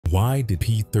Why did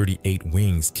P-38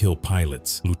 wings kill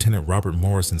pilots? Lieutenant Robert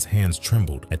Morrison's hands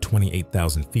trembled at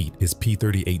 28,000 feet. His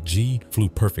P-38G flew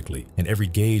perfectly, and every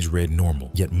gauge read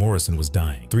normal, yet Morrison was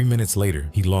dying. 3 minutes later,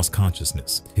 he lost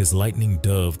consciousness. His lightning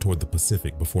dove toward the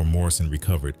Pacific before Morrison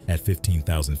recovered at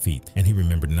 15,000 feet, and he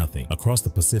remembered nothing. Across the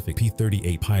Pacific,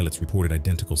 P-38 pilots reported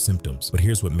identical symptoms, but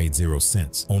here's what made zero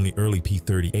sense. Only early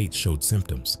P-38 showed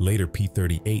symptoms. Later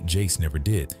P-38 Jace never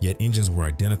did, yet engines were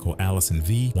identical Allison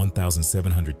V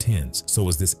 1710s. So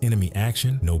was this enemy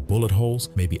action? No bullet holes?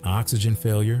 Maybe oxygen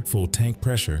failure? Full tank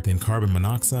pressure? Then carbon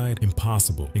monoxide?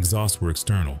 Impossible. Exhausts were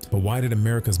external. But why did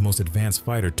America's most advanced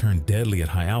fighter turn deadly at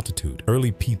high altitude?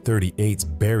 Early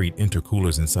P-38s buried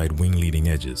intercoolers inside wing leading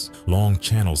edges. Long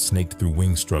channels snaked through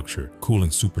wing structure, cooling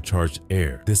supercharged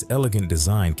air. This elegant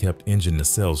design kept engine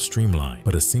nacelles streamlined,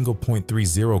 but a single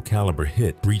 .30 caliber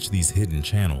hit breached these hidden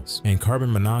channels. And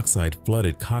carbon monoxide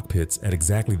flooded cockpits at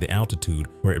exactly the altitude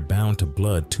where it bound to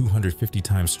blood 250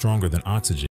 times stronger than oxygen.